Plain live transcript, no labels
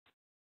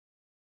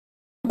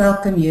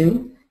Welcome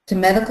you to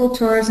Medical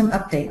Tourism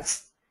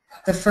Updates,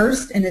 the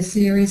first in a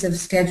series of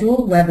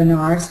scheduled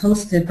webinars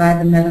hosted by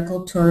the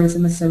Medical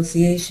Tourism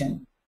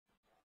Association.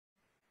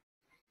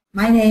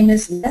 My name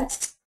is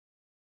Letz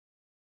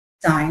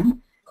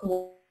Stein,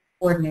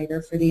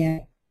 coordinator for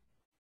the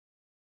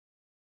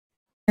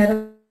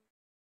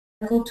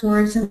Medical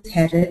Tourism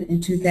headed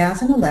in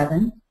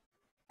 2011,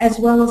 as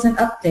well as an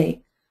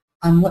update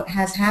on what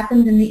has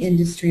happened in the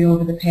industry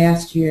over the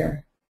past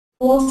year.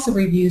 We'll also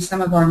review some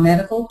of our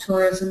Medical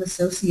Tourism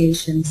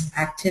Association's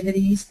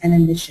activities and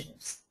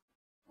initiatives.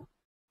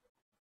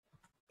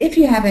 If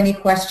you have any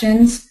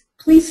questions,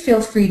 please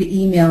feel free to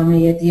email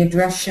me at the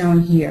address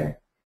shown here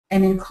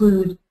and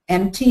include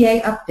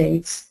MTA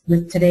updates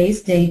with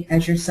today's date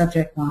as your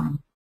subject line.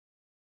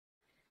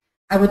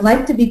 I would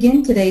like to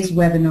begin today's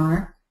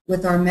webinar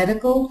with our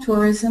Medical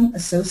Tourism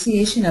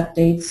Association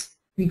updates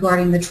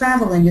regarding the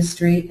travel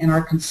industry and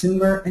our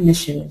consumer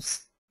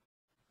initiatives.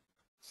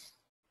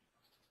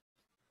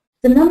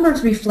 The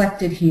numbers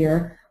reflected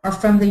here are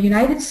from the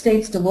United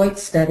States Deloitte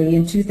study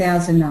in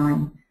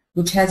 2009,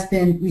 which has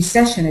been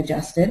recession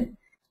adjusted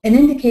and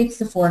indicates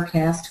the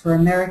forecast for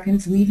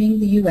Americans leaving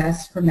the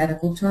U.S. for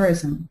medical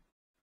tourism.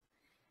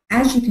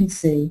 As you can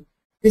see,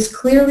 this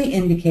clearly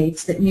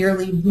indicates that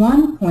nearly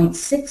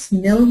 1.6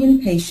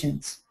 million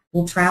patients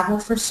will travel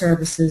for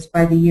services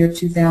by the year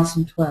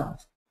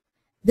 2012.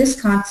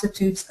 This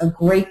constitutes a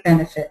great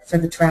benefit for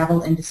the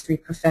travel industry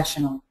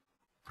professional.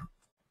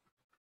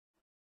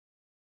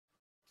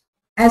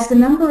 As the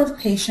number of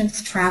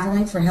patients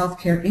traveling for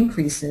healthcare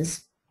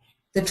increases,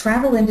 the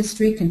travel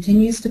industry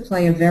continues to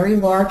play a very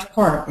large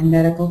part in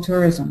medical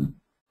tourism.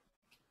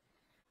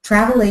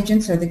 Travel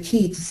agents are the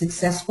key to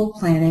successful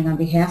planning on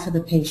behalf of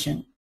the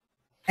patient,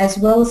 as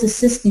well as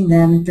assisting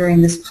them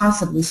during this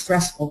possibly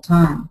stressful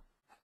time.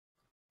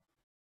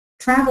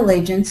 Travel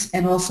agents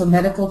and also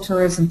medical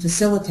tourism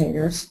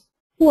facilitators,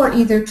 who are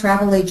either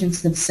travel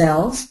agents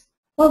themselves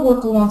or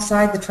work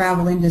alongside the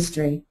travel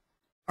industry,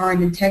 are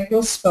an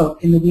integral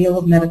spoke in the wheel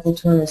of medical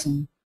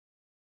tourism.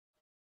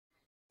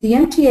 The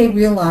MTA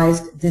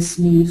realized this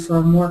need for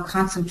a more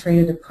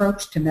concentrated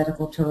approach to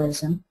medical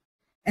tourism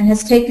and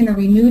has taken a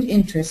renewed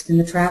interest in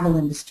the travel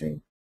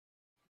industry,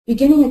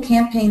 beginning a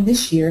campaign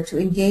this year to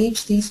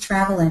engage these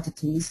travel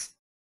entities,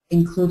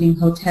 including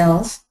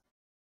hotels,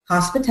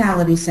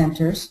 hospitality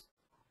centers,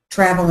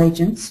 travel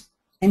agents,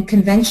 and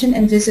convention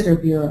and visitor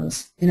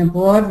bureaus in a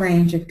broad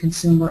range of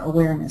consumer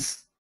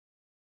awareness.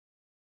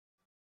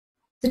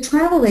 The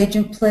travel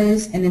agent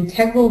plays an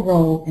integral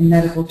role in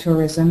medical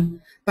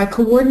tourism by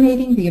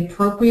coordinating the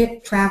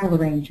appropriate travel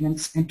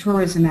arrangements and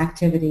tourism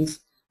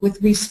activities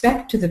with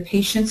respect to the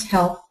patient's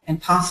health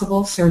and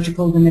possible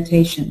surgical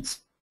limitations.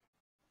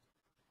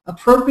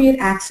 Appropriate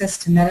access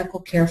to medical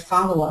care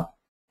follow-up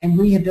and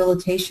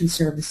rehabilitation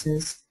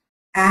services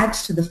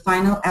adds to the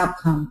final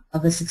outcome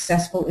of a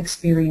successful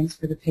experience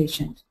for the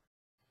patient.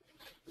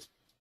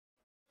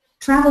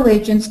 Travel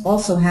agents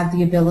also have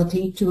the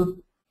ability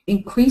to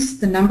increase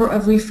the number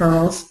of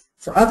referrals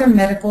for other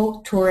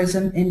medical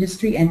tourism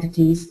industry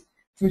entities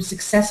through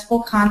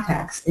successful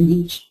contacts in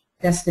each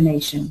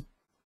destination.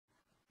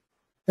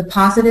 The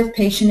positive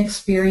patient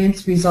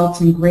experience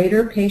results in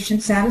greater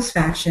patient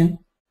satisfaction,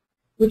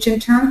 which in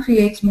turn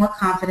creates more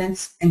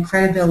confidence and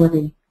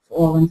credibility for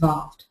all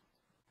involved.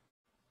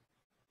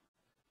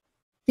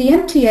 The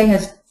MTA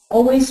has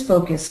always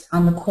focused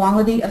on the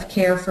quality of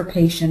care for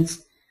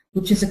patients,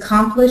 which is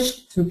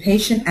accomplished through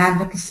patient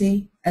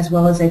advocacy as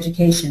well as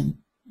education.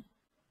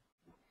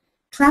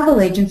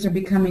 Travel agents are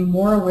becoming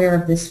more aware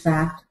of this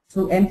fact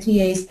through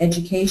MTA's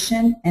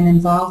education and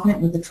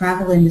involvement with the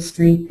travel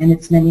industry and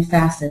its many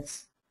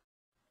facets.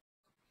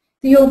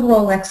 The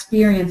overall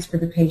experience for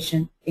the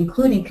patient,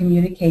 including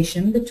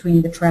communication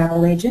between the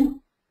travel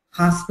agent,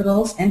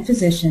 hospitals, and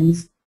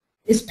physicians,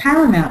 is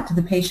paramount to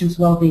the patient's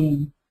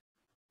well-being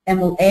and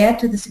will add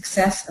to the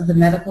success of the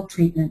medical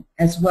treatment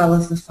as well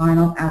as the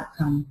final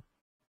outcome.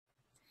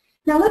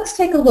 Now let's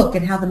take a look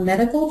at how the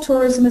Medical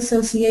Tourism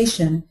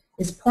Association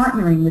is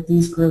partnering with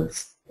these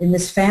groups in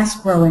this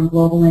fast-growing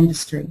global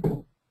industry.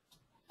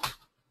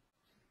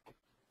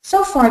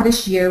 So far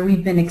this year,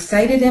 we've been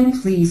excited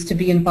and pleased to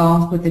be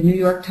involved with the New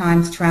York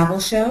Times Travel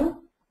Show,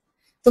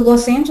 the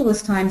Los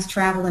Angeles Times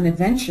Travel and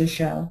Adventure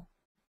Show,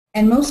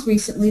 and most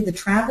recently the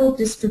Travel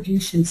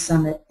Distribution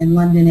Summit in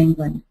London,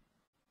 England.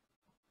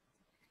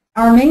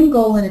 Our main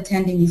goal in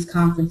attending these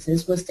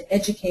conferences was to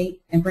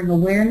educate and bring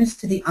awareness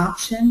to the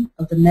option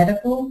of the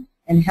medical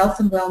and health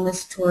and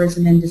wellness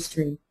tourism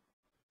industry.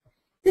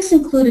 This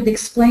included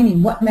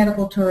explaining what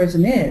medical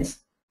tourism is,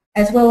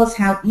 as well as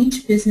how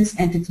each business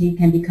entity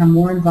can become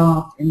more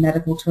involved in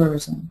medical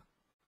tourism.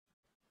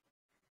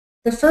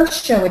 The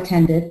first show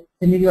attended,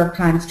 the New York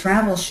Times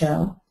Travel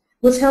Show,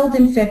 was held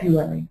in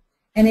February,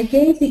 and it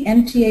gave the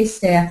MTA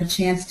staff a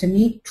chance to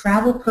meet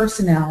travel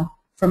personnel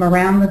from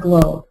around the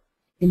globe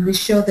in this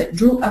show that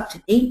drew up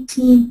to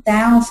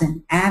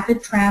 18,000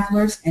 avid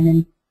travelers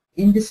and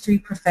industry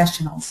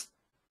professionals.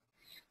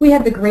 We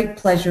had the great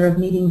pleasure of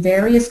meeting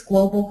various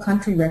global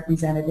country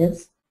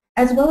representatives,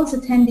 as well as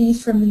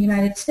attendees from the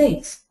United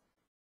States,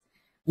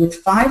 with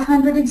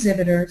 500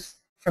 exhibitors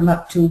from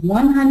up to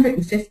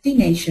 150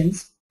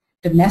 nations,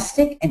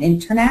 domestic and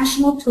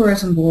international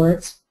tourism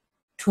boards,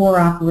 tour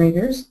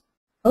operators,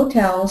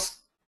 hotels,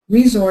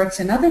 resorts,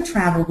 and other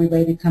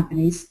travel-related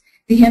companies,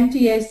 the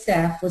MTA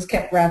staff was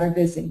kept rather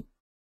busy.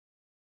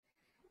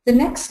 The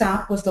next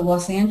stop was the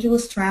Los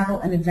Angeles Travel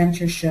and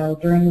Adventure Show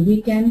during the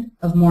weekend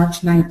of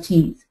March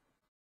 19th.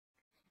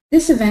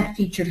 This event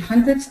featured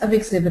hundreds of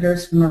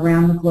exhibitors from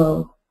around the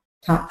globe,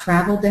 top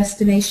travel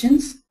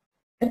destinations,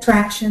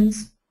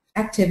 attractions,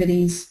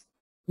 activities,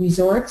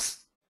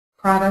 resorts,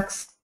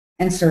 products,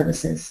 and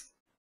services.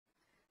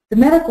 The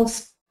Medical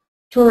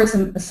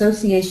Tourism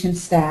Association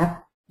staff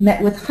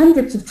met with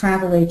hundreds of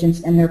travel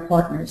agents and their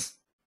partners,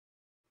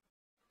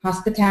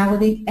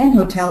 hospitality and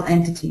hotel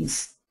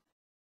entities.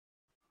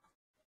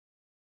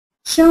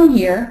 Shown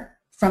here,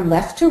 from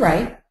left to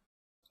right,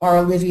 are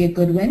Olivia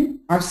Goodwin,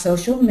 our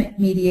social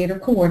mediator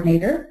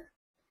coordinator,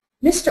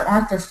 Mr.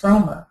 Arthur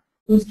Fromer,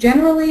 who is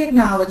generally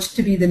acknowledged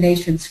to be the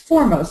nation's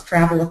foremost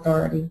travel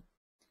authority,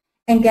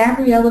 and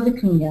Gabriela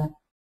Vicuña,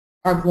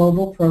 our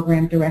global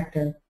program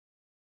director.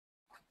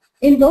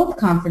 In both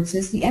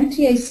conferences, the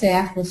MTA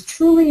staff was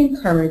truly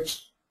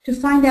encouraged to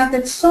find out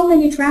that so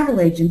many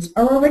travel agents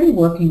are already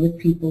working with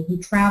people who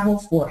travel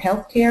for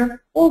healthcare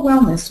or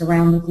wellness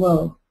around the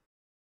globe.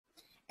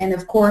 And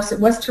of course,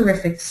 it was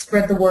terrific to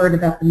spread the word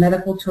about the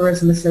Medical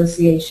Tourism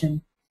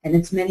Association and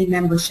its many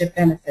membership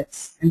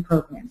benefits and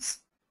programs.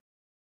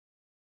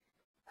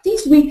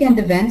 These weekend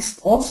events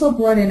also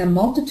brought in a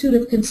multitude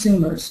of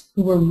consumers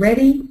who were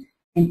ready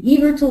and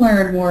eager to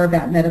learn more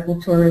about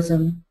medical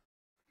tourism.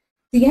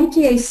 The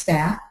MTA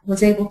staff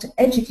was able to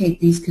educate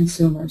these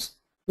consumers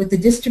with the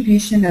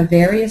distribution of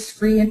various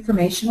free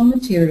informational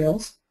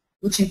materials,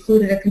 which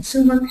included a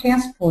consumer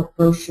passport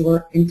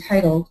brochure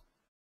entitled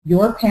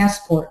Your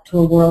Passport to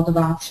a World of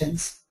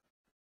Options.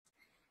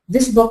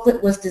 This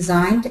booklet was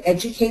designed to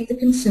educate the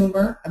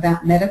consumer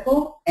about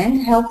medical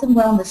and health and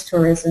wellness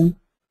tourism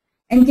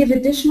and give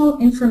additional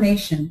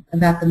information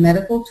about the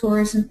medical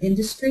tourism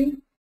industry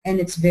and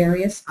its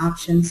various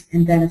options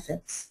and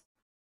benefits.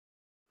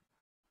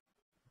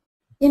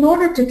 In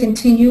order to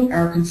continue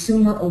our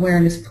consumer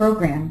awareness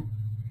program,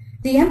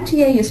 the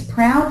MTA is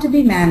proud to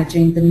be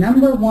managing the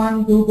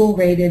 #1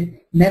 Google-rated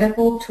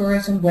medical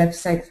tourism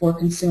website for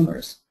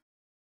consumers,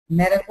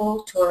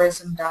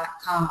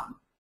 medicaltourism.com.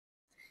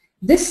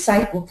 This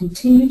site will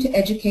continue to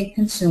educate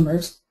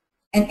consumers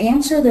and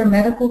answer their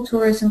medical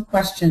tourism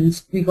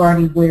questions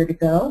regarding where to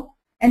go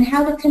and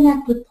how to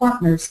connect with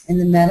partners in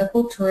the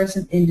medical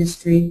tourism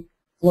industry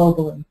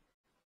globally.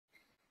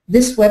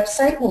 This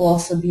website will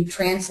also be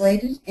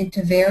translated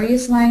into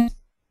various languages,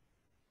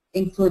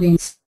 including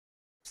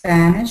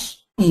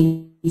Spanish,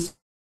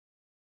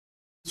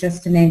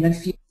 just to name a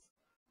few.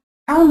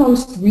 Our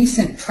most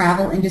recent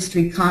travel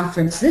industry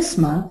conference this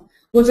month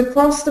was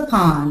across the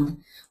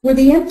pond, where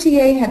the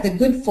MTA had the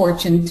good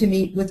fortune to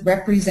meet with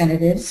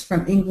representatives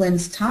from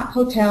England's top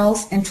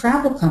hotels and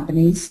travel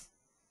companies,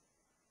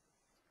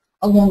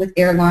 along with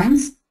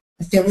airlines,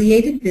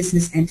 affiliated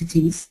business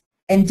entities,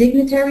 and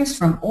dignitaries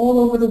from all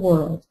over the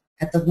world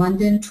at the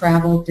London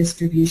Travel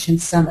Distribution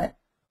Summit.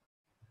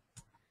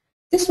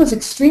 This was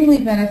extremely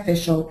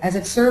beneficial as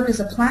it served as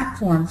a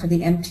platform for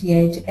the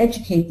MTA to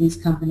educate these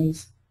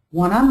companies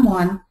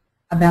one-on-one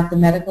about the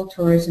medical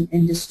tourism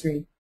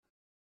industry.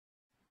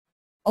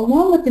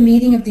 Along with the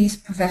meeting of these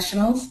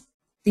professionals,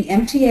 the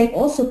MTA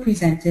also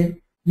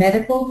presented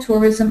Medical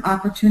Tourism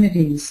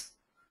Opportunities,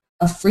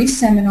 a free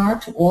seminar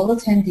to all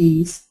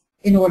attendees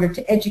in order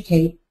to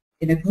educate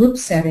in a group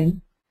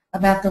setting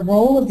about the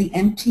role of the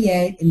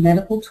MTA in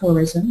medical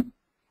tourism,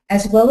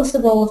 as well as the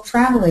role of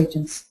travel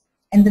agents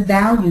and the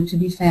value to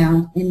be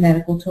found in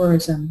medical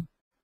tourism.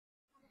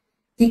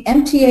 The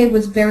MTA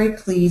was very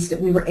pleased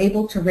that we were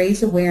able to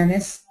raise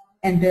awareness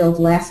and build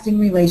lasting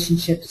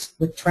relationships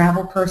with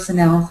travel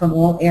personnel from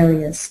all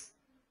areas.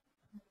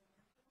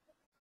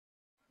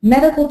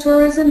 Medical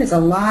tourism is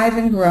alive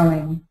and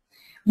growing.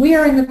 We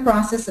are in the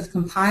process of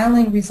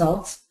compiling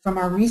results from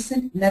our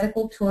recent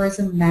Medical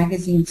Tourism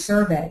Magazine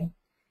survey,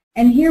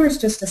 and here is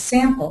just a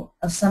sample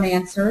of some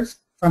answers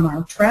from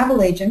our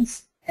travel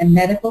agents and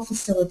medical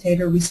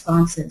facilitator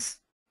responses.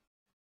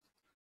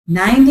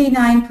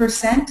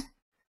 99%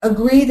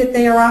 agree that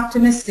they are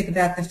optimistic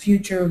about the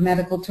future of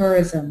medical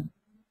tourism.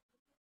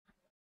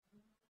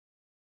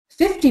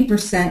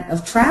 50%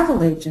 of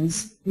travel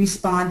agents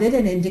responded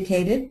and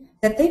indicated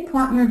that they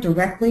partner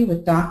directly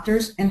with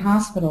doctors and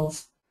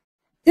hospitals.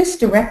 This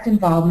direct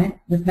involvement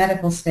with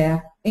medical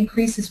staff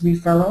increases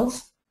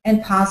referrals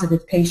and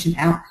positive patient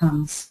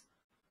outcomes.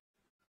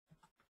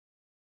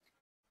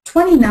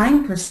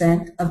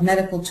 29% of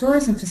medical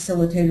tourism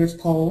facilitators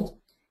polled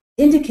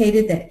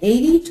indicated that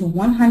 80 to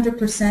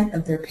 100%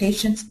 of their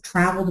patients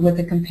traveled with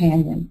a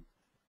companion.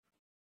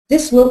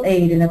 This will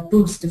aid in a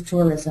boost of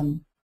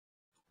tourism.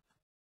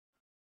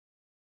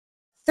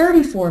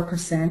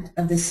 34%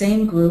 of the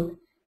same group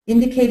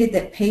indicated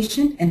that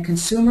patient and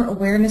consumer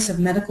awareness of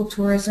medical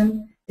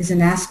tourism is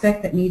an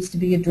aspect that needs to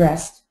be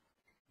addressed.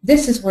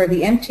 This is where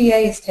the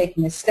MTA is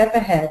taking a step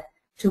ahead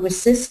to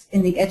assist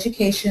in the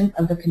education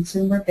of the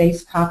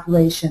consumer-based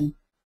population.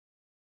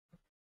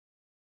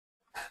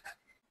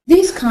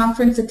 These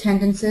conference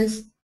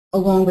attendances,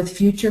 along with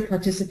future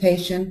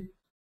participation,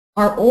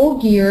 are all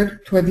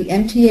geared toward the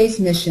MTA's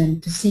mission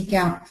to seek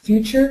out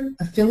future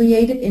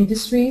affiliated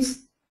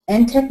industries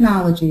and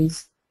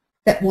technologies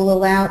that will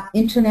allow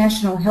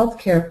international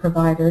healthcare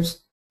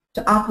providers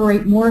to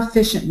operate more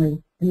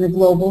efficiently in the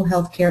global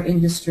healthcare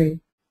industry,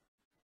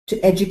 to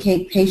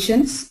educate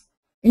patients,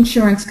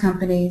 insurance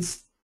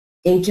companies,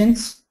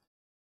 agents,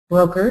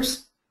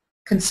 brokers,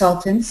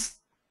 consultants,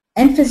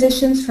 and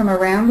physicians from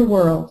around the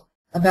world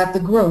about the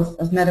growth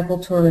of medical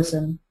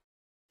tourism,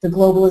 the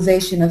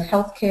globalization of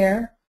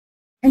healthcare,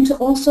 and to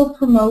also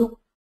promote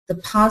the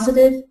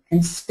positive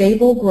and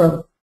stable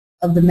growth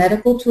of the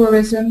medical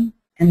tourism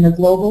and the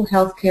global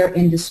healthcare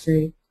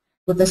industry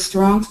with a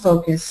strong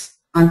focus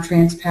on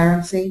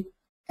transparency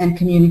and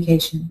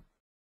communication.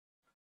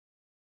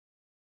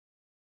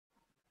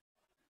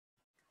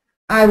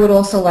 I would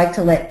also like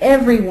to let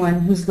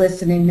everyone who's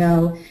listening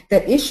know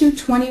that issue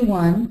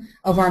 21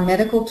 of our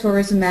Medical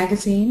Tourism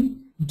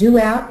magazine, due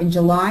out in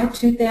July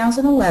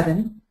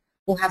 2011,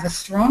 will have a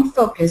strong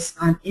focus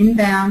on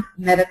inbound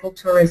medical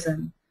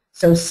tourism.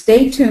 So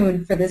stay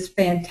tuned for this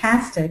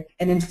fantastic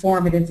and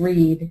informative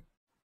read.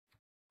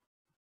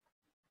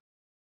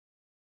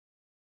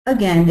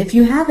 Again, if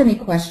you have any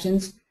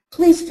questions,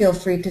 please feel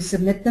free to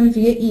submit them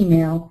via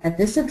email at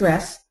this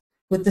address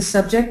with the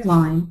subject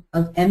line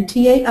of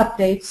MTA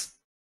Updates,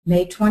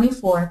 May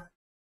 24th,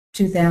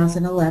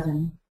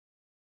 2011.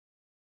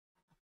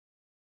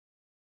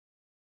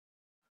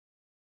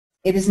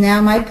 It is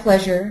now my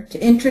pleasure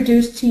to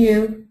introduce to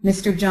you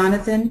Mr.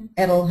 Jonathan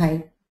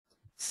Edelheit,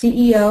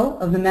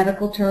 CEO of the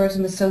Medical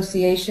Tourism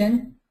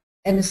Association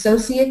and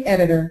Associate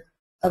Editor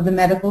of the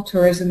Medical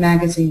Tourism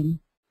magazine,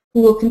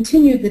 who will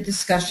continue the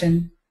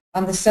discussion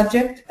on the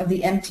subject of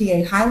the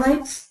MTA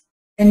highlights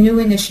and new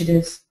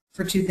initiatives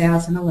for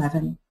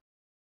 2011.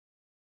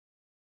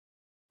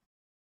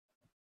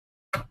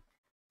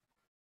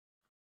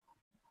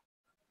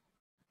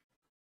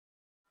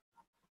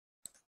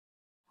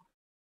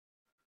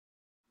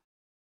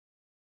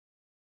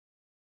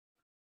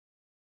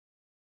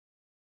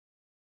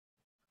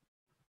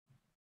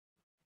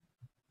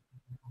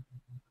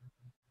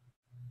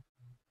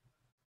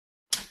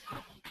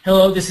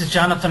 Hello, this is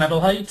Jonathan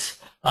Edelheit,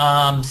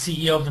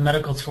 CEO of the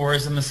Medical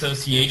Tourism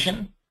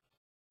Association,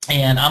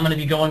 and I'm going to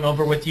be going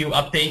over with you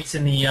updates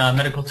in the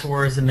medical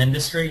tourism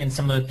industry, and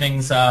some of the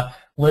things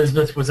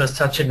Elizabeth was just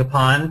touching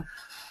upon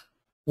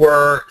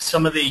were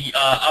some of the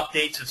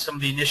updates of some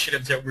of the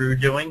initiatives that we were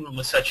doing,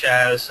 such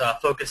as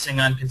focusing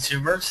on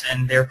consumers,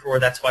 and therefore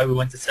that's why we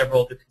went to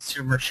several of the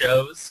consumer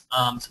shows,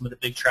 some of the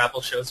big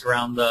travel shows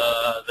around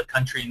the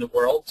country and the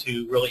world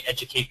to really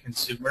educate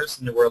consumers,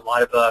 and there were a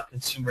lot of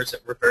consumers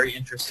that were very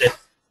interested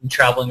in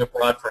traveling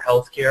abroad for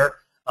healthcare.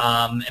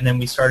 And then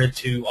we started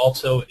to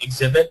also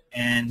exhibit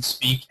and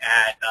speak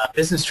at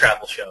business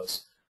travel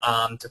shows.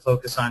 To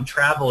focus on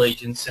travel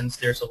agents, since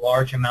there's a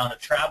large amount of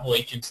travel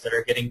agents that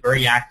are getting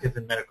very active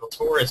in medical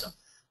tourism.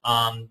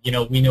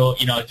 We know,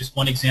 just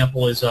one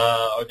example is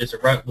there's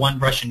one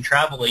Russian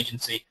travel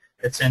agency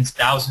that sends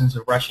thousands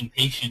of Russian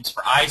patients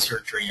for eye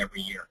surgery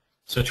every year.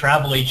 So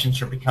travel agents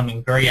are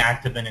becoming very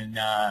active and in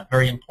a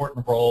very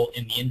important role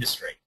in the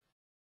industry.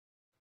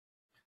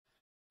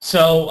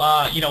 So,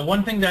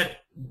 one thing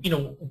that,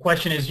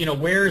 question is,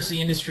 where is the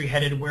industry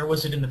headed? Where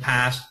was it in the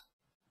past?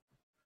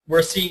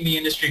 We're seeing the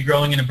industry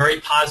growing in a very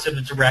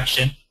positive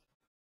direction.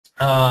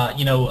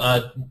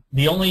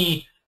 The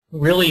only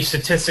really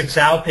statistics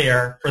out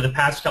there for the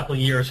past couple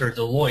of years are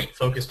Deloitte,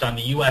 focused on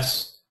the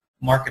U.S.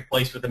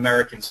 marketplace with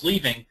Americans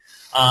leaving.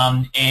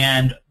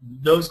 And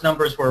those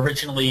numbers were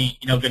originally,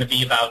 going to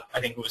be about,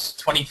 I think it was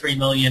 23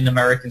 million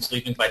Americans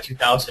leaving by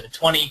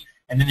 2020.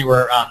 And then they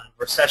were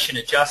recession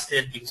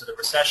adjusted because of the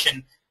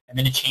recession. And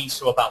then it changed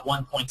to about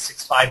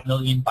 1.65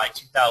 million by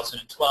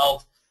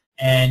 2012.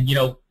 And,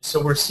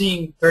 so we're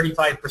seeing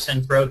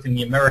 35% growth in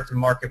the American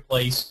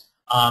marketplace.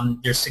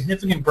 There's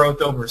significant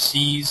growth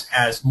overseas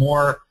as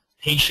more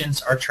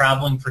patients are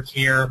traveling for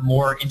care.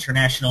 More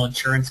international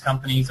insurance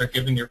companies are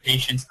giving their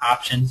patients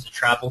options to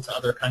travel to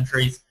other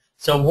countries.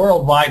 So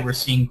worldwide, we're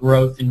seeing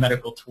growth in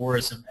medical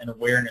tourism and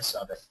awareness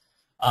of it.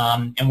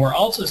 And we're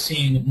also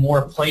seeing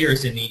more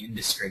players in the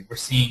industry. We're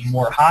seeing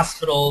more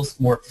hospitals,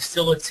 more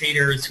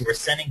facilitators who are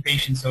sending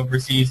patients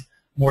overseas,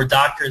 more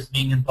doctors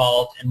being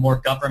involved, and more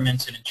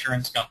governments and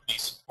insurance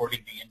companies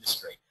supporting the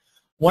industry.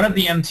 One of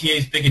the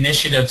MTA's big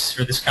initiatives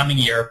for this coming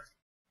year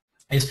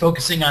is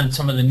focusing on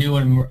some of the new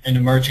and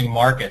emerging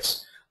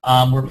markets.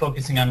 We're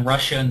focusing on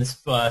Russia and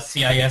the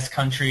CIS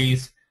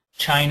countries,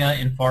 China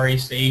and Far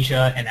East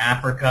Asia and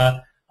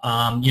Africa,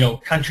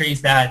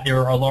 countries that there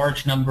are a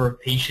large number of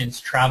patients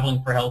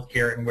traveling for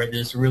healthcare and where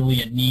there's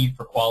really a need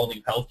for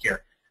quality of healthcare.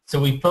 So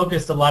we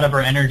focused a lot of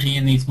our energy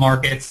in these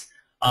markets.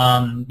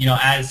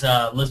 As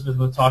Elizabeth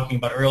was talking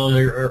about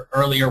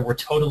earlier, we're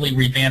totally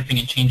revamping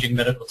and changing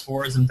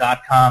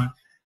medicaltourism.com.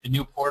 The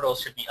new portal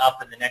should be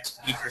up in the next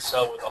week or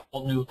so with a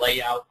whole new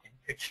layout and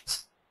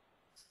pictures.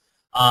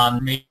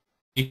 on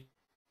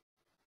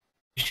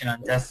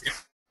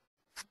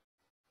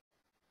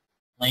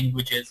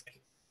languages,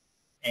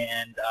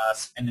 and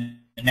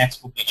the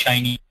next will be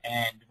Chinese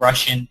and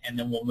Russian, and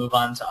then we'll move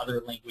on to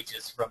other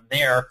languages from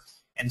there.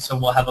 And so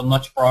we'll have a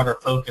much broader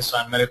focus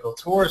on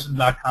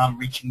medicaltourism.com,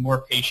 reaching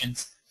more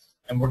patients,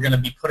 and we're going to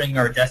be putting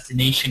our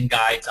destination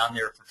guides on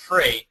there for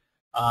free,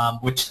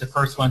 which the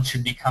first one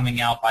should be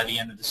coming out by the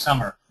end of the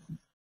summer.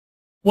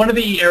 One of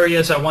the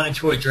areas I wanted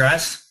to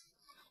address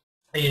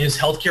is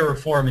healthcare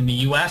reform in the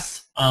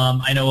U.S.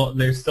 I know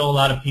there's still a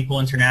lot of people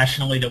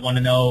internationally that want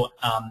to know,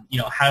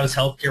 how is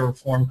healthcare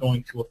reform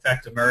going to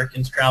affect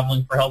Americans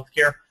traveling for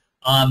healthcare?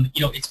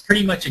 It's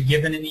pretty much a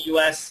given in the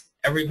U.S.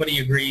 Everybody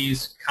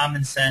agrees,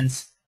 common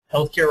sense,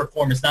 healthcare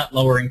reform is not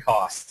lowering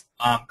costs.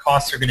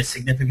 Costs are going to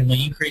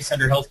significantly increase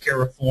under healthcare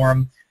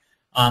reform.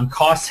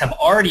 Costs have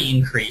already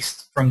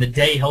increased from the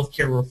day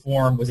healthcare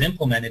reform was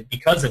implemented.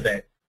 Because of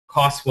it,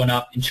 costs went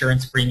up,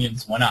 insurance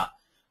premiums went up.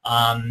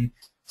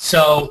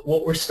 So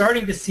what we're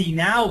starting to see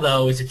now,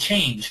 though, is a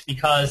change,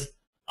 because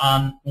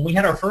when we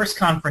had our first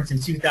conference in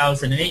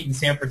 2008 in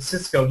San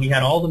Francisco, we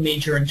had all the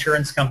major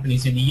insurance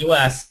companies in the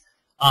U.S.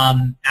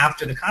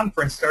 After the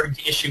conference starting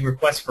to issue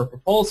requests for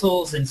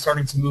proposals and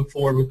starting to move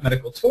forward with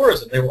medical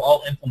tourism. They were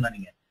all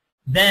implementing it.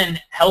 Then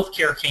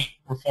healthcare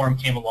reform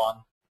came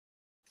along,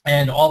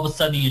 and all of a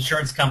sudden the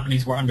insurance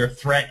companies were under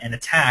threat and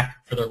attack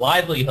for their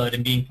livelihood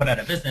and being put out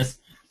of business.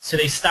 So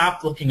they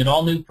stopped looking at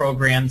all new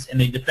programs, and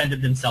they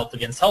defended themselves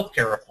against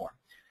healthcare reform.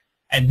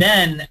 And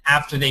then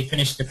after they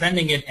finished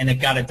defending it and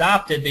it got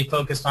adopted, they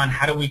focused on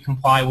how do we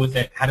comply with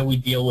it, how do we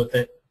deal with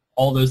it,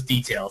 all those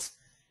details.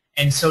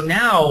 And so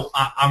now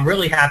I'm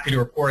really happy to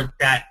report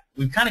that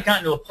we've kind of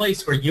gotten to a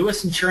place where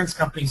U.S. insurance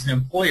companies and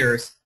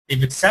employers,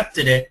 they've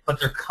accepted it, but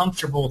they're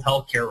comfortable with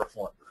healthcare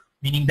reform,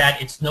 meaning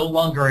that it's no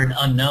longer an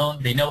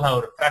unknown. They know how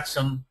it affects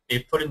them.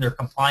 They've put in their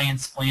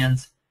compliance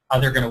plans, how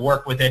they're going to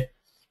work with it.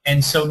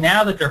 And so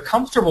now that they're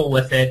comfortable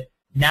with it,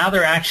 now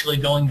they're actually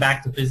going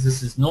back to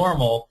business as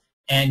normal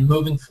and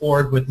moving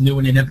forward with new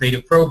and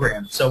innovative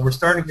programs. So we're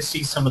starting to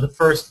see some of the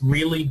first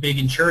really big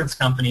insurance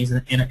companies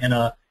in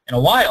a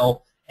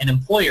while, and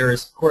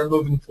employers who are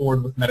moving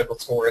forward with medical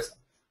tourism,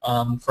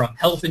 from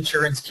health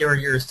insurance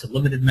carriers to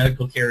limited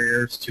medical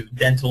carriers to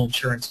dental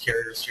insurance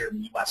carriers here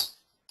in the U.S.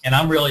 And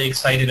I'm really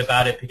excited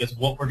about it, because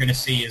what we're going to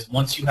see is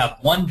once you have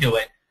one do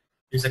it,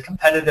 there's a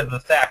competitive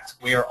effect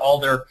where all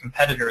their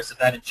competitors of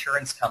that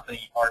insurance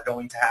company are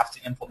going to have to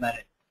implement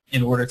it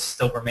in order to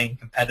still remain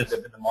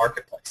competitive in the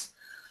marketplace.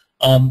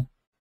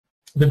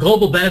 The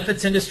global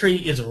benefits industry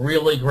is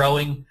really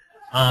growing.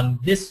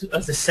 This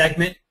was a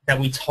segment that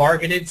we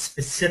targeted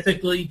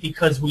specifically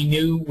because we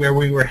knew where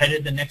we were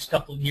headed the next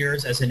couple of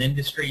years as an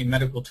industry in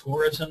medical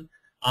tourism.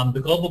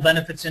 The global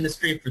benefits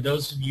industry, for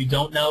those of you who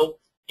don't know,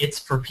 it's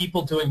for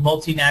people doing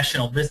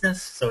multinational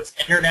business. So it's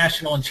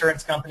international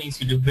insurance companies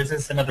who do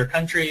business in other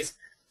countries.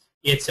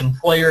 It's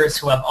employers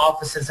who have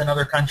offices in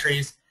other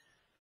countries.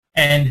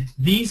 And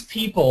these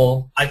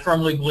people, I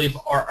firmly believe,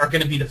 are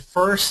going to be the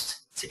first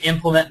to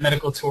implement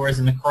medical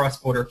tourism and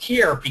cross-border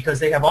care, because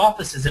they have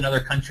offices in other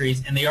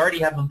countries and they already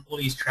have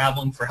employees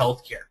traveling for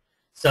health care.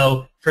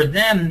 So for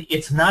them,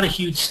 it's not a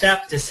huge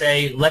step to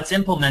say, let's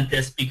implement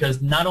this,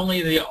 because not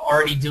only are they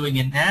already doing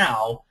it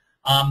now,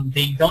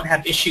 they don't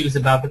have issues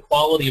about the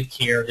quality of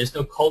care. There's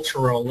no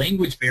cultural or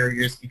language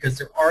barriers, because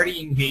they're already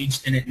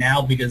engaged in it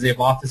now because they have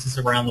offices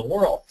around the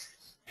world.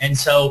 And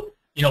so,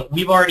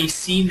 we've already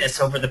seen this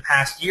over the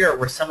past year,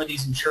 where some of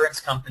these insurance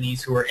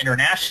companies who are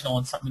international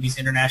and some of these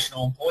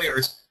international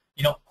employers,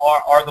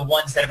 are the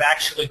ones that have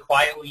actually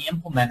quietly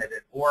implemented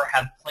it, or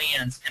have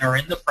plans and are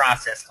in the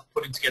process of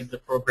putting together the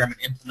program and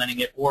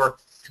implementing it, or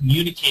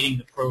communicating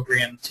the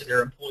program to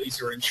their employees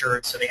who are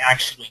insured so they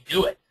actually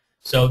do it.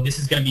 So this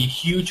is going to be a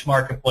huge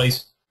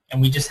marketplace,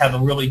 and we just have a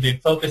really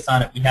big focus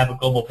on it. We have a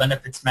global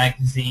benefits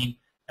magazine,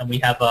 and we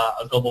have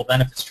a global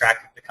benefits track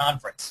at the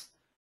conference.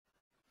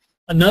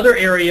 Another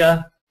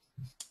area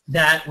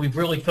that we've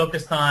really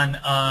focused on,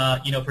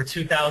 for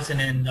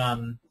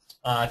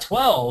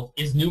 2012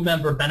 is new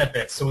member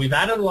benefits. So we've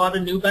added a lot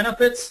of new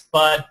benefits,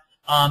 but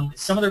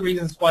some of the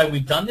reasons why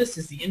we've done this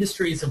is the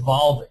industry is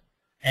evolving.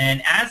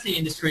 And as the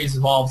industry has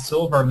evolved,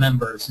 so have our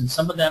members, and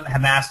some of them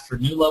have asked for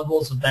new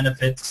levels of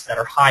benefits that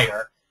are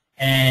higher.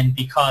 And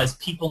because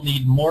people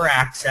need more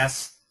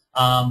access,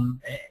 the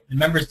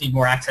members need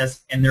more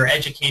access, and they're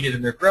educated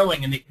and they're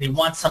growing, and they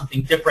want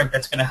something different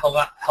that's going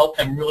to help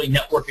them really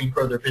network and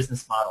grow their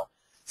business model.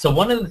 So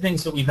one of the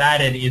things that we've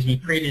added is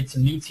we've created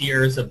some new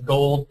tiers of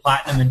gold,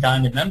 platinum, and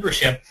diamond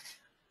membership.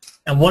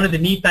 And one of the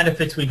neat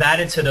benefits we've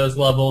added to those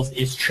levels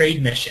is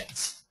trade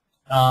missions.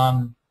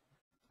 And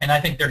I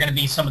think they're going to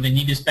be some of the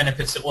neatest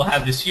benefits that we'll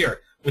have this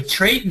year. With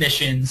trade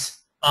missions,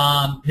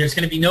 there's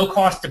going to be no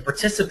cost to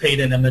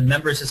participate in them, and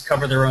members just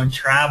cover their own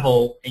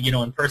travel,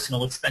 and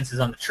personal expenses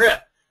on the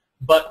trip.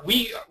 But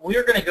we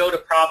are going to go to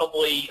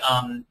probably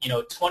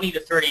 20 to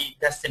 30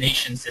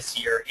 destinations this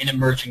year in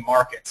emerging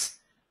markets.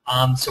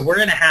 So we're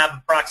going to have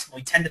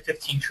approximately 10 to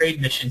 15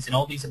 trade missions in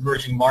all these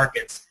emerging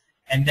markets.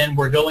 and then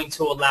we're going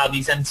to allow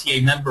these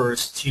MTA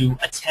members to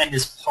attend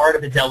as part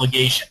of the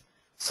delegation.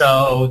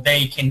 So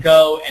they can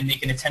go and they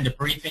can attend a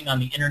briefing on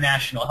the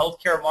international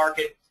healthcare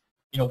market,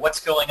 what's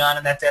going on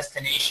in that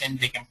destination.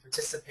 They can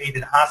participate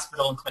in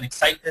hospital and clinic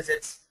site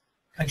visits,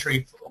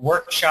 country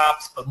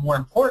workshops, but more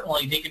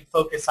importantly, they can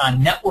focus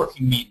on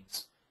networking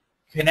meetings,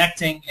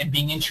 connecting and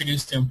being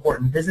introduced to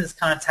important business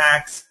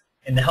contacts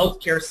in the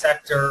healthcare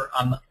sector,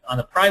 on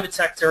the private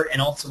sector,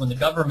 and also in the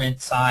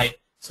government side,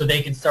 so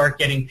they can start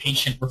getting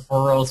patient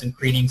referrals and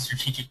creating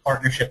strategic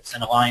partnerships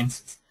and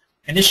alliances.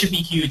 And this should be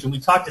huge. And we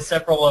talked to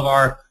several of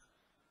our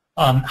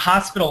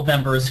hospital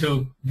members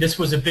who this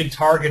was a big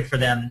target for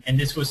them, and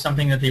this was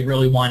something that they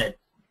really wanted.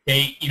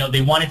 They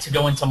wanted to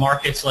go into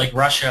markets like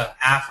Russia,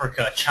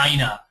 Africa,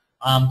 China,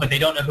 but they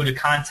don't know who to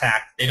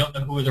contact. They don't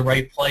know who are the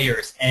right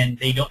players, and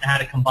they don't know how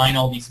to combine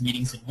all these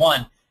meetings in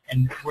one.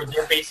 And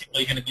they're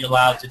basically going to be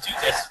allowed to do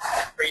this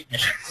with trade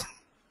missions.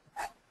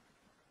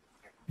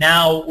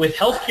 Now, with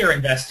healthcare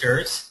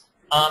investors,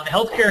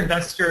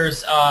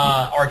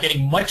 are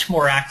getting much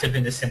more active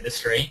in this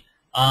industry.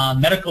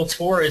 Medical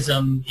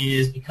tourism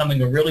is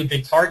becoming a really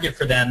big target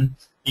for them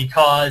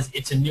because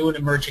it's a new and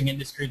emerging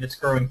industry that's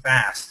growing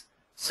fast.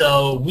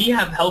 So we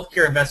have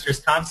healthcare investors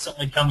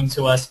constantly coming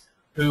to us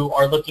who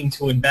are looking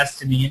to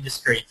invest in the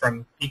industry,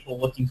 from people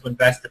looking to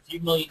invest a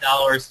few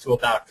 $1,000,000 to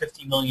about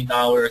 $50 million.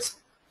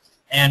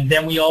 And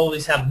then we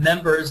always have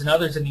members and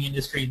others in the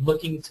industry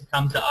looking to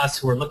come to us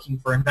who are looking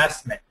for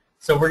investment.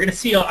 So we're going to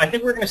see, I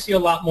think we're going to see a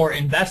lot more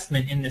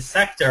investment in this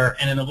sector,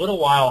 and in a little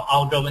while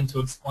I'll go into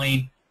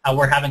explain how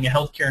we're having a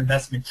healthcare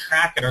investment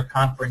track at our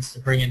conference to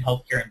bring in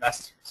healthcare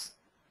investors.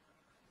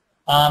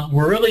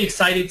 We're really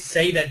excited to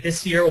say that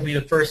this year will be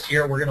the first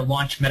year we're going to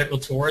launch Medical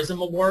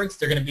Tourism Awards.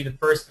 They're going to be the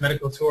first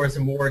Medical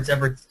Tourism Awards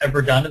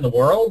ever done in the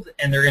world,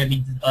 and they're going to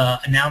be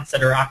announced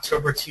at our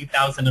October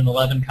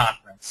 2011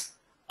 conference.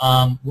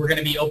 We're going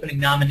to be opening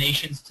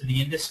nominations to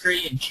the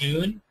industry in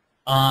June,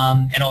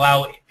 and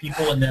allow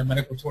people in the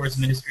medical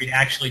tourism industry to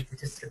actually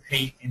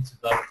participate and to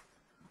vote.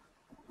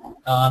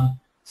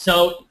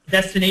 So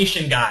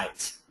destination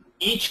guides.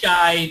 Each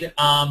guide,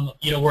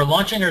 we're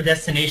launching our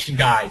destination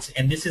guides,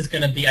 and this is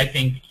going to be, I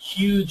think,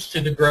 huge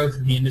to the growth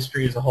of the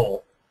industry as a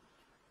whole.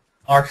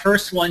 Our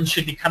first one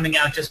should be coming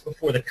out just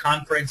before the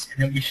conference,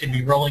 and then we should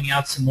be rolling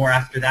out some more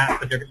after that,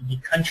 but they're going to be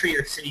country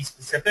or city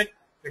specific.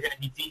 They're going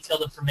to be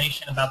detailed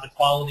information about the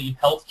quality of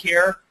health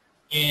care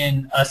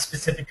in a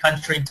specific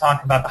country, and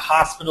talk about the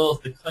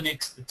hospitals, the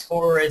clinics, the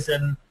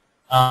tourism,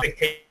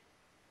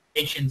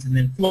 expectations, and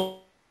then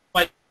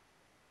why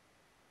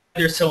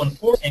they're so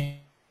important.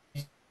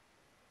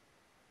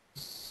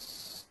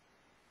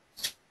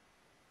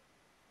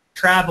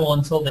 Travel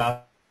until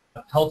the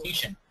health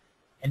patient,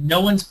 and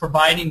no one's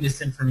providing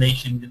this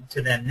information to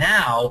them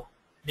now.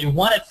 They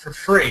want it for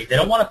free. They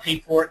don't want to pay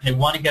for it, and they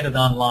want to get it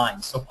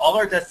online. So all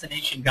our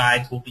destination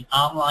guides will be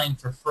online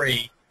for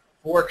free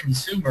for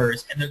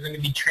consumers, and they're going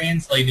to be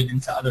translated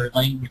into other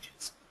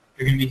languages.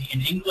 They're going to be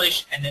in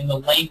English and in the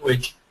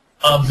language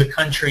of the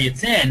country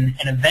it's in,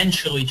 and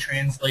eventually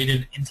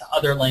translated into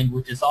other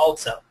languages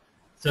also.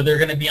 So they're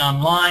going to be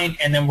online,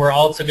 and then we're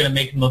also going to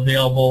make them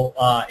available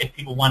if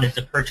people wanted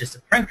to purchase a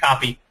print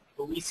copy,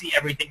 but we see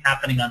everything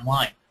happening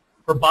online.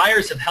 For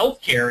buyers of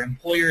healthcare,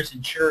 employers,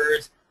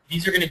 insurers,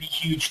 these are going to be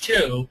huge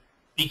too,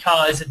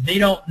 because they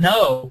don't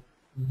know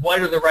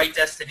what are the right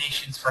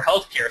destinations for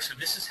healthcare. So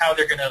this is how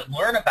they're going to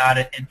learn about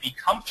it and be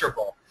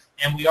comfortable.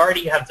 And we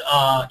already have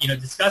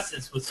discussed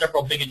this with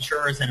several big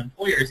insurers and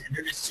employers, and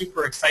they're just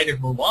super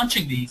excited we're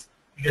launching these,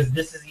 because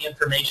this is the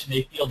information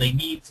they feel they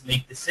need to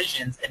make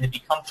decisions and to be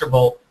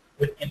comfortable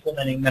with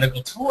implementing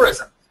medical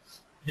tourism.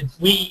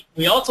 We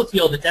also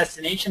feel the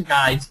destination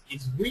guides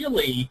is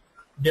really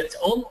the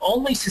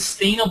only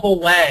sustainable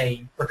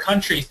way for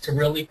countries to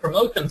really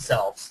promote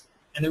themselves.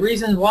 And the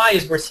reason why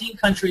is we're seeing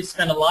countries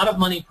spend a lot of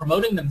money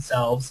promoting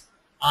themselves,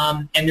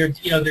 and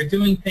they're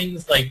doing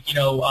things like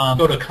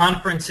go to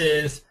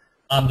conferences,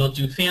 they'll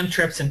do fam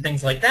trips and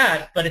things like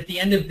that. But at the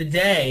end of the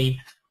day,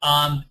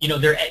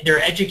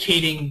 they're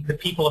educating the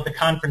people at the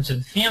conference or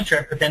the fam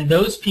trip, but then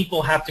those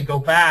people have to go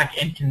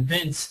back and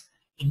convince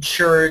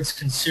insureds,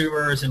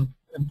 consumers, and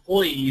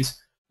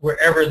employees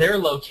wherever they're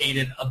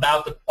located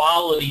about the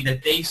quality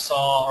that they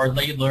saw or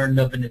they learned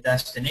of in the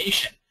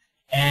destination.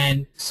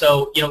 And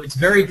so, it's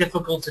very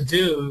difficult to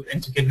do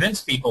and to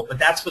convince people, but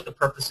that's what the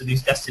purpose of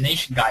these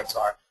destination guides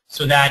are,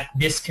 so that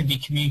this can be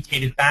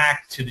communicated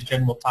back to the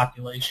general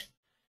population.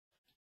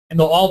 And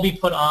they'll all be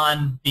put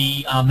on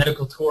the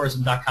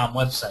medicaltourism.com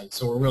website,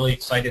 so we're really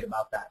excited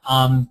about that.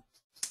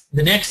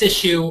 The next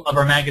issue of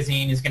our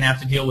magazine is going to have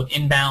to deal with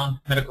inbound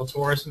medical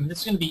tourism. This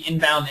is going to be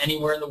inbound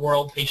anywhere in the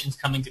world, patients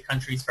coming to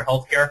countries for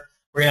healthcare.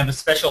 We're going to have a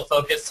special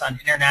focus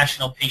on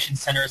international patient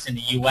centers in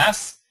the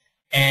U.S.,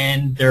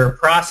 and their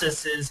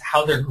processes,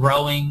 how they're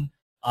growing,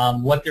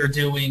 what they're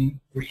doing,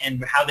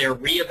 and how they're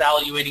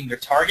reevaluating their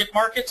target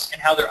markets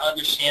and how they're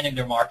understanding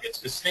their markets,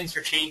 because things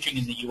are changing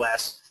in the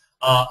U.S.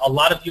 A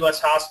lot of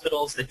U.S.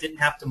 hospitals that didn't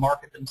have to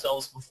market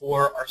themselves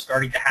before are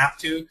starting to have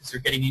to, because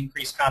they're getting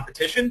increased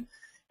competition.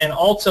 And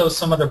also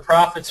some of their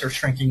profits are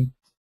shrinking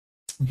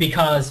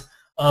because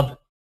of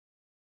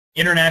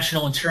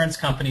international insurance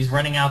companies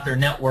running out their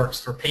networks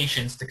for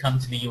patients to come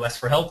to the U.S.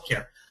 for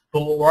healthcare.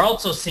 But what we're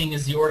also seeing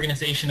is the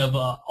organization of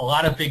a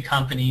lot of big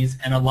companies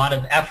and a lot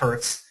of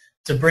efforts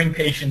to bring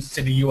patients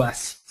to the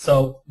U.S.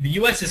 So the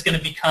U.S. is going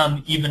to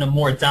become even a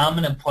more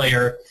dominant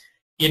player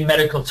in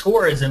medical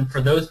tourism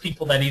for those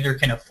people that either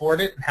can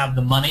afford it and have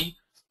the money,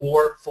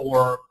 or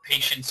for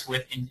patients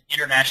with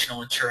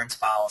international insurance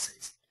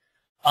policies.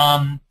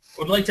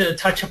 Would like to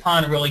touch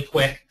upon really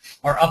quick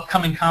our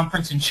upcoming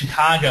conference in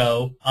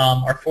Chicago,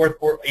 our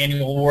 4th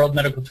annual World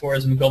Medical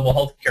Tourism and Global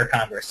Healthcare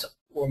Congress.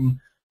 I'm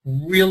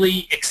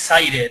really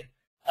excited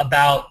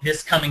about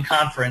this coming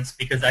conference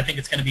because I think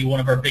it's going to be one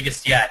of our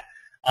biggest yet.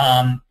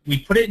 We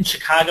put it in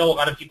Chicago. A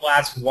lot of people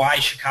ask why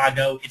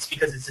Chicago. It's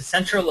because it's a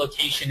central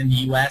location in the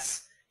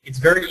U.S. It's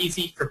very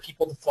easy for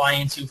people to fly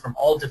into from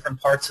all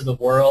different parts of the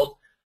world.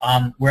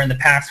 Where in the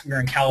past we were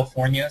in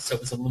California, so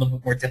it was a little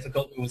bit more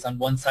difficult. It was on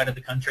one side of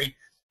the country.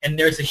 And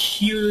there's a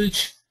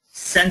huge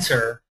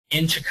center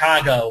in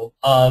Chicago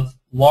of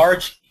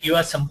large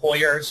U.S.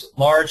 employers,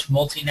 large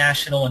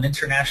multinational and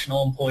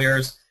international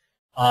employers,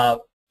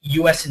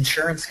 U.S.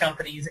 insurance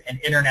companies, and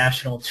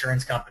international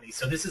insurance companies.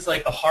 So this is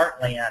like the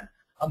heartland,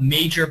 a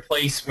major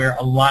place where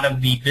a lot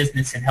of the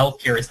business in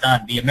healthcare is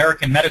done. The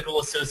American Medical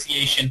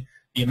Association,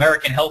 the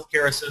American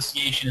Healthcare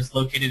Association is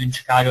located in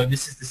Chicago.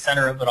 This is the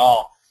center of it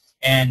all.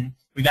 And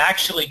we've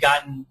actually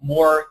gotten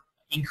more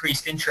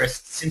increased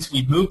interest since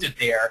we moved it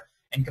there.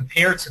 And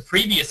compared to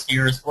previous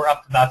years, we're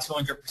up about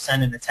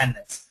 200% in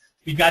attendance.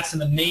 We've got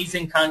some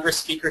amazing Congress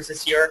speakers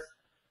this year.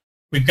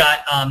 We've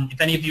got,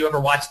 if any of you ever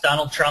watched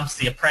Donald Trump's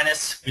The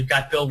Apprentice, we've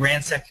got Bill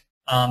Rancic,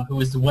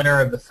 who is the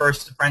winner of The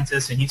First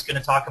Apprentice, and he's going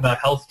to talk about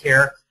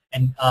healthcare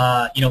and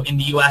in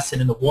the U.S.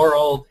 and in the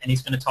world, and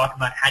he's going to talk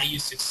about how do you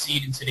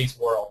succeed in today's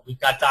world. We've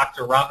got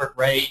Dr. Robert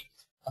Ray,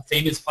 a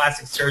famous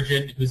plastic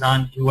surgeon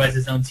who has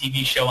his own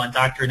TV show on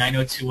Dr.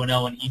 90210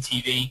 on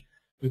ETV.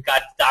 We've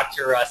got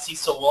Dr.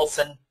 Cecil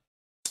Wilson,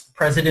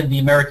 President of the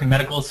American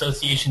Medical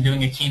Association,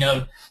 doing a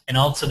keynote, and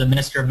also the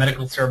Minister of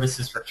Medical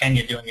Services for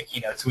Kenya doing a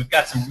keynote. So we've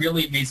got some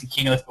really amazing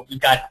keynotes, but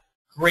we've got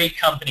great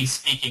companies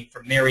speaking,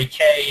 from Mary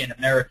Kay and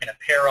American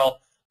Apparel,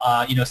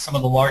 some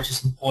of the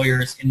largest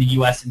employers in the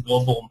U.S. and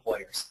global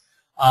employers.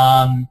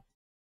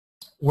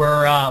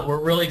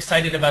 We're really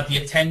excited about the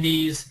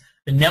attendees.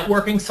 The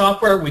networking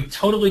software, we've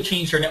totally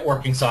changed our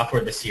networking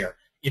software this year.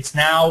 It's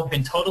now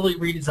been totally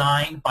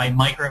redesigned by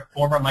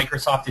former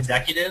Microsoft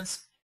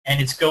executives, and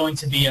it's going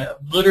to be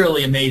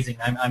literally amazing.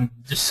 I'm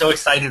just so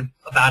excited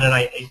about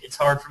it. It's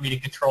hard for me to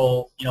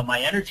control, my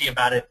energy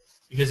about it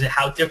because of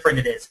how different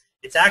it is.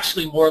 It's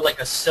actually more like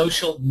a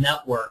social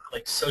network,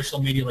 like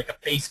social media, like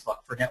a Facebook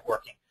for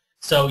networking.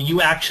 So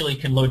you actually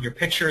can load your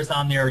pictures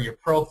on there, your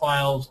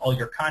profiles, all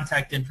your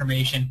contact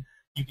information.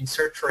 You can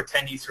search for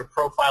attendees for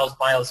profiles,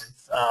 bios,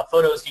 and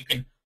photos. You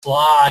can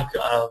blog,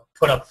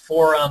 put up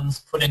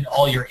forums, put in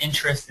all your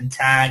interests and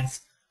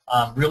tags,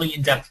 really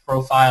in-depth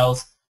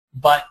profiles.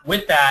 But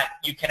with that,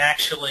 you can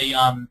actually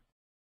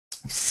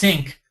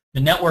sync the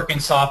networking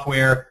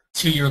software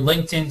to your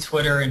LinkedIn,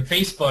 Twitter, and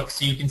Facebook,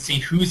 so you can see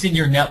who's in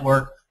your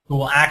network who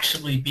will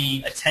actually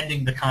be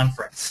attending the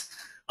conference.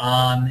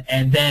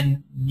 And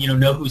then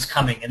know who's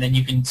coming. And then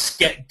you can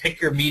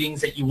pick your meetings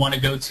that you want to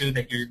go to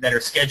that are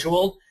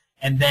scheduled,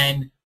 and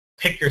then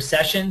pick your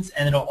sessions,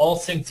 and it'll all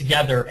sync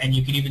together, and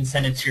you can even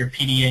send it to your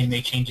PDA and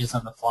make changes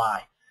on the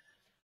fly.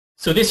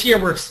 So this year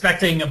we're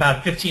expecting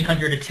about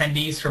 1,500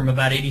 attendees from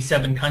about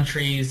 87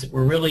 countries.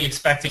 We're really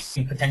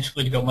expecting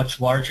potentially to go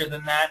much larger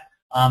than that.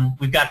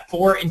 We've got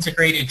 4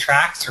 integrated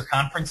tracks or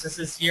conferences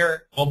this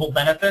year: global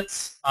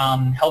benefits,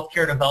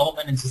 healthcare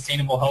development and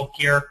sustainable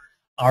healthcare,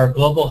 our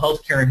global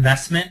healthcare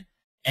investment,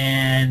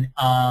 and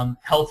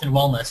health and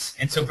wellness.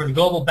 And so for the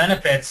global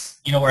benefits,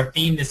 our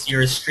theme this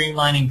year is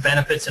streamlining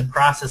benefits and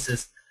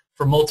processes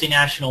for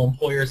multinational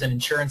employers and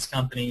insurance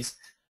companies.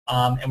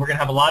 And we're going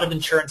to have a lot of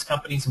insurance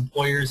companies,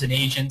 employers, and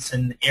agents,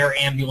 and air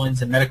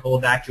ambulance and medical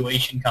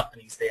evacuation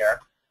companies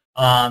there.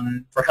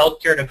 For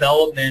healthcare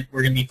development,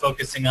 we're going to be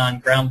focusing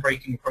on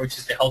groundbreaking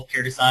approaches to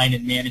healthcare design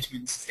and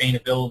management and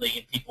sustainability,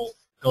 and people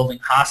building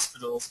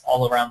hospitals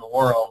all around the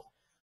world.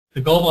 The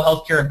global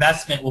healthcare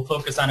investment will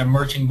focus on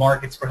emerging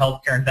markets for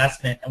healthcare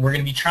investment, and we're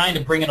going to be trying to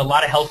bring in a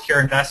lot of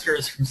healthcare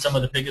investors from some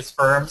of the biggest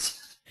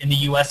firms in the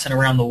U.S. and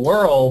around the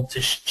world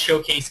to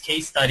showcase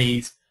case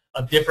studies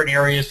of different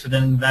areas for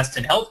them to invest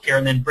in healthcare,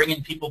 and then bring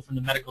in people from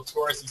the medical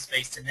tourism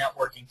space to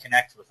network and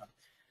connect with them.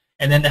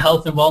 And then the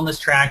health and wellness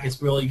track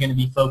is really going to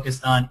be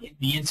focused on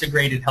the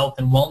integrated health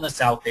and wellness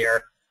out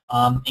there,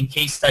 and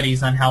case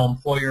studies on how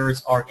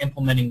employers are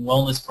implementing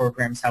wellness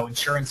programs, how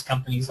insurance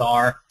companies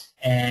are,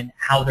 and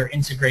how they're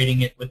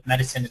integrating it with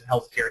medicine and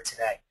healthcare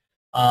today.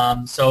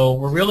 So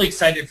we're really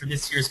excited for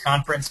this year's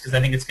conference because I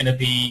think it's going to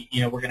be,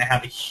 we're going to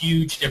have a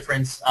huge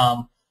difference,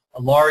 a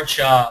large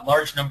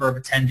number of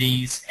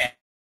attendees,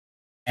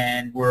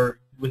 and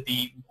with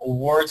the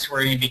awards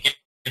we're going to be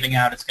giving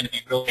out, it's going to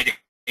be really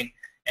exciting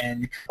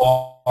and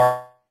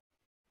are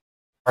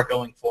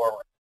going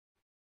forward.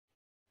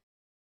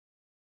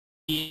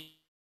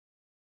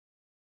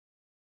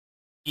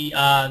 you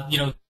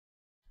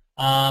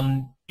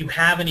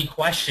have any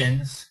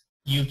questions,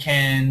 you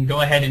can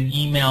go ahead and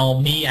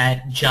email me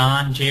at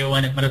John,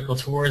 Jon at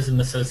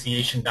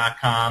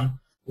medicaltourismassociation.com,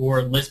 or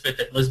Elizabeth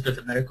at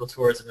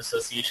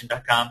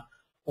medicaltourismassociation.com,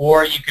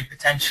 or you could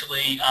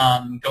potentially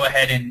go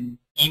ahead and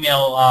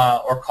email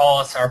or call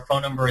us. Our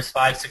phone number is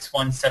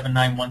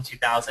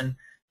 561-791-2000. If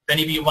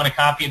any of you want a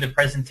copy of the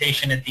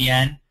presentation at the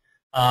end,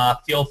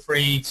 feel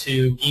free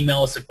to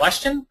email us a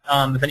question.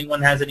 If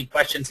anyone has any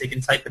questions, they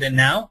can type it in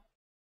now.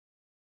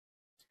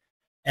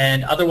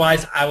 And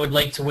otherwise, I would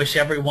like to wish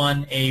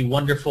everyone a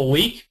wonderful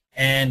week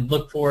and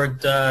look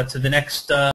forward to the next